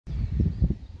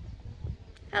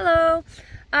Hello!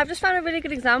 I've just found a really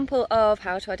good example of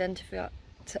how to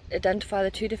identify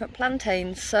the two different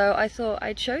plantains, so I thought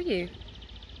I'd show you.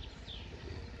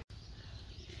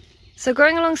 So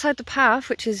growing alongside the path,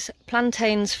 which is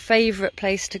Plantain's favourite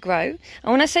place to grow,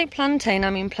 and when I say plantain I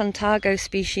mean Plantago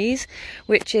species,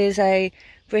 which is a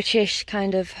British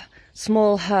kind of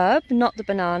small herb, not the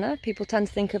banana. People tend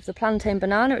to think of the plantain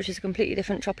banana, which is a completely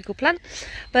different tropical plant,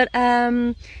 but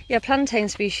yeah, plantain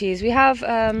species. We have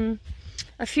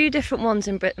a few different ones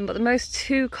in Britain, but the most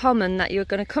two common that you're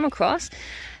going to come across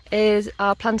is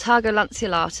our Plantago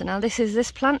lanceolata. Now this is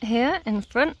this plant here in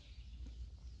front,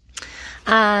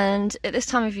 and at this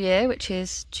time of year, which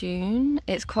is June,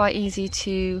 it's quite easy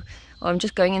to, or I'm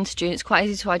just going into June, it's quite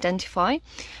easy to identify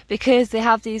because they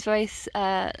have these very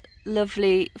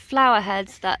lovely flower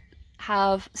heads that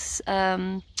have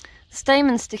stamens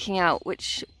sticking out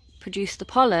which produce the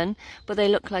pollen, but they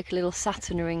look like a little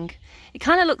Saturn ring. It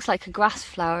kind of looks like a grass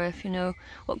flower, if you know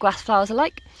what grass flowers are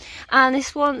like. And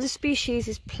this species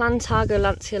is Plantago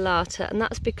lanceolata, and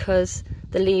that's because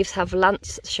the leaves have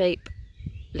lance-shaped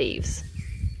leaves.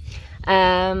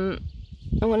 I'm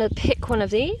going to pick one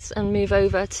of these and move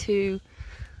over to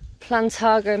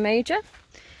Plantago major.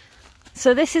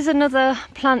 So this is another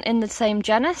plant in the same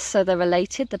genus, so they're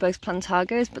related, they're both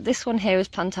Plantagos, but this one here is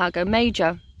Plantago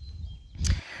major.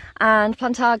 And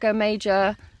Plantago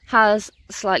major has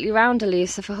slightly rounder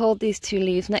leaves, so if I hold these two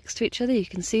leaves next to each other you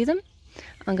can see them.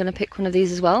 I'm going to pick one of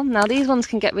these as well. Now these ones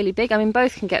can get really big, I mean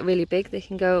both can get really big, they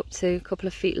can go up to a couple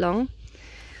of feet long.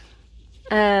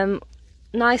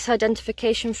 Nice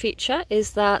identification feature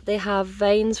is that they have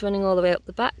veins running all the way up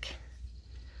the back,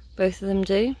 both of them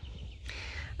do.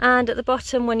 And at the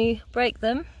bottom, when you break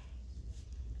them,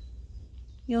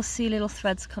 you'll see little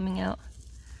threads coming out,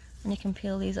 and you can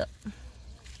peel these up.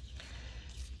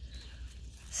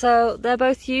 So they're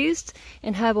both used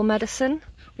in herbal medicine.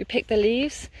 We pick the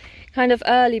leaves kind of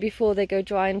early before they go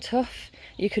dry and tough.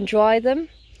 You can dry them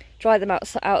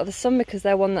out of the sun because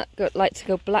they're one that like to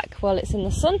go black while it's in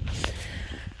the sun.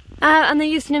 And they're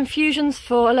used in infusions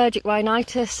for allergic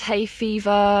rhinitis, hay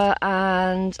fever,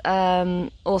 and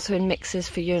also in mixes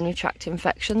for urinary tract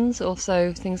infections,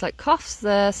 also things like coughs.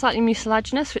 They're slightly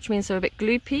mucilaginous, which means they're a bit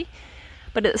gloopy,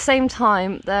 but at the same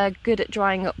time they're good at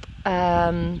drying up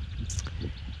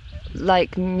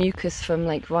like mucus from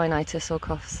like rhinitis or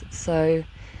coughs. So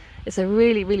it's a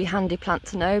really handy plant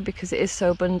to know because it is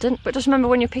so abundant. But just remember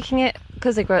when you're picking it,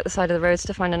 because they grow at the side of the roads,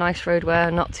 to find a nice road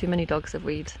where not too many dogs have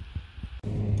weed.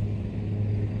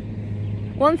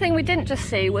 One thing we didn't just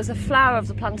see was a flower of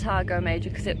the Plantago major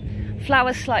because it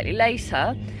flowers slightly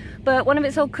later, but one of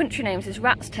its old country names is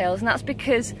rat's tails, and that's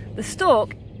because the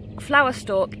flower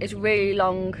stalk is really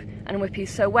long and whippy.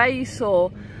 So where you saw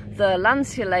the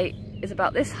lanceolate is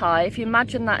about this high, if you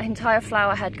imagine that entire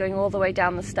flower head going all the way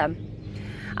down the stem.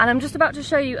 And I'm just about to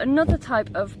show you another type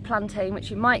of plantain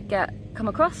which you might come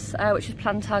across, which is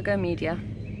Plantago media.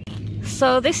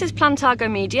 So this is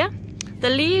Plantago media. The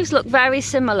leaves look very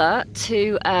similar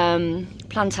to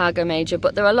Plantago major,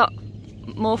 but they're a lot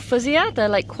more fuzzier. They're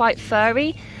like quite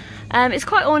furry. It's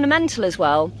quite ornamental as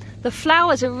well. The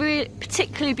flowers are really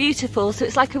particularly beautiful, so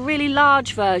it's like a really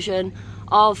large version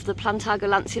of the Plantago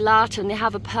lanceolata, and they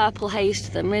have a purple haze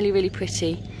to them, really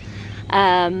pretty.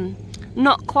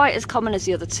 Not quite as common as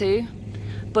the other two,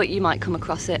 but you might come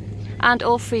across it. And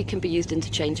all three can be used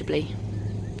interchangeably.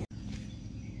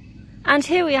 And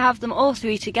here we have them all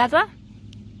three together.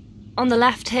 On the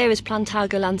left here is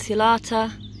Plantago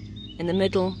lanceolata, in the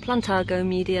middle Plantago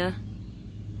media,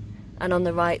 and on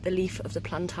the right the leaf of the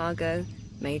Plantago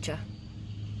major.